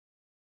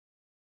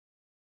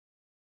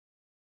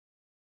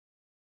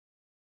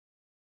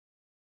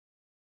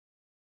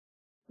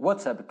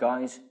What's up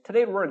guys,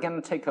 today we're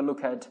going to take a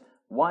look at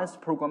what's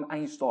Program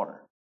Uninstaller.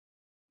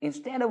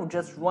 Instead of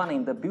just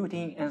running the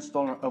built-in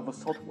installer of a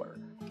software,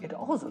 it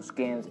also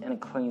scans and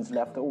cleans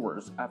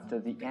leftovers after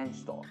the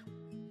install.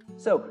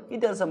 So it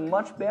does a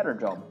much better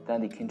job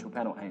than the control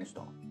panel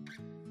install.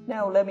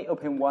 Now let me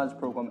open what's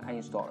Program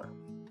Uninstaller.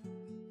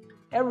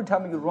 Every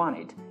time you run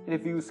it,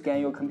 it will scan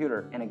your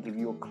computer and give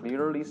you a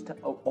clear list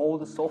of all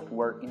the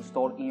software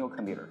installed in your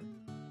computer.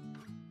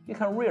 You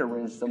can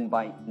rearrange them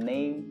by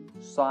name,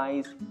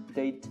 size,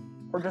 date,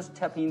 or just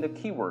type in the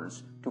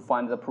keywords to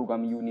find the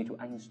program you need to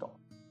uninstall.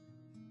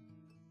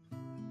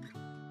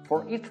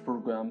 For each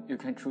program, you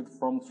can choose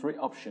from 3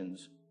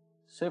 options: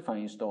 Save and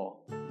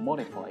Install,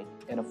 Modify,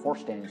 and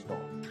Forced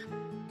Install.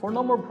 For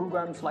normal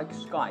programs like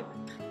Skype,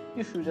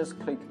 you should just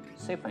click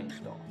Save and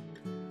Install.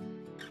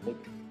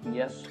 Click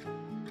Yes.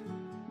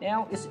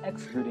 Now it's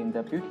executing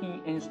the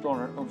built-in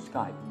installer of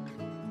Skype.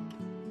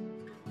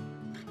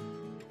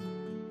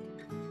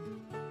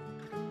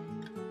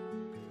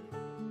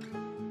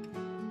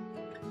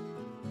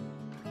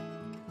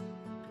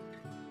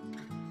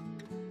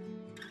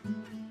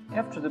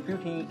 After the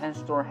built-in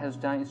installer has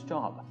done its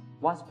job,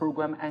 what's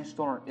Program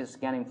Uninstaller is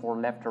scanning for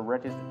left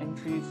registered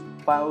entries,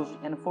 files,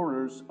 and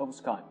folders of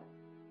Skype.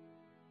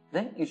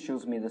 Then it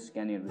shows me the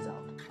scanning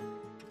result.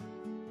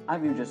 I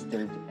will just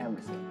delete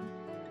everything.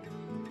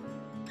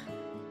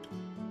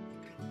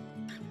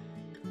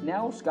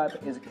 Now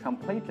Skype is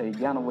completely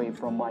gone away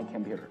from my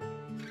computer.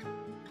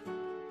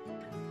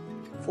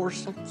 For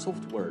some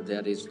software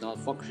that is not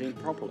functioning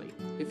properly,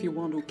 if you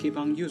want to keep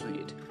on using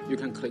it, you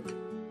can click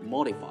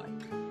Modify.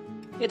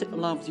 It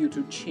allows you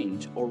to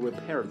change or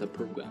repair the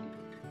program,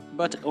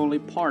 but only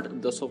part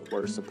of the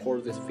software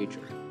supports this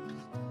feature.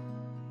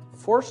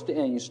 Forced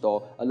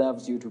Install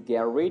allows you to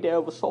get rid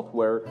of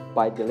software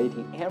by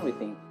deleting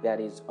everything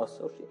that is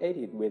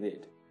associated with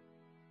it.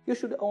 You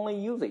should only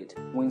use it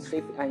when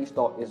Save and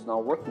Install is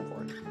not working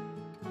for it.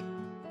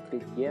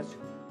 Click Yes.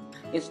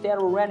 Instead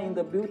of running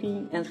the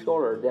built-in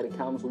installer that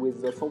comes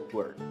with the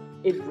software,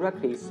 it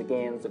directly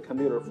scans the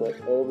computer for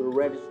all the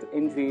registered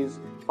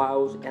entries,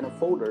 files, and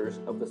folders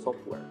of the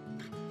software,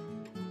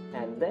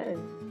 and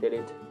then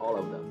delete all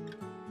of them.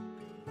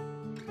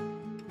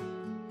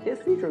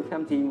 This feature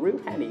comes in real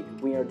handy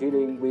when you're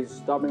dealing with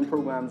stubborn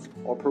programs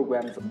or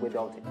programs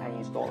without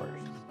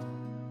uninstallers.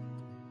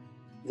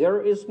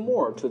 There is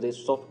more to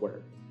this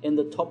software. In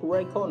the top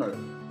right corner,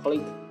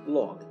 click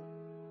Log.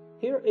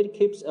 Here it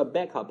keeps a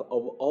backup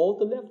of all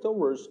the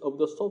leftovers of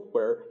the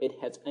software it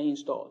has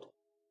uninstalled.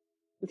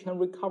 You can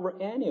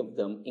recover any of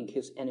them in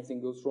case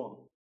anything goes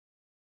wrong.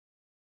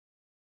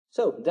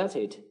 So that's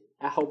it.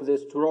 I hope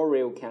this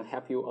tutorial can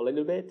help you a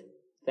little bit.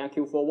 Thank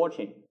you for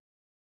watching.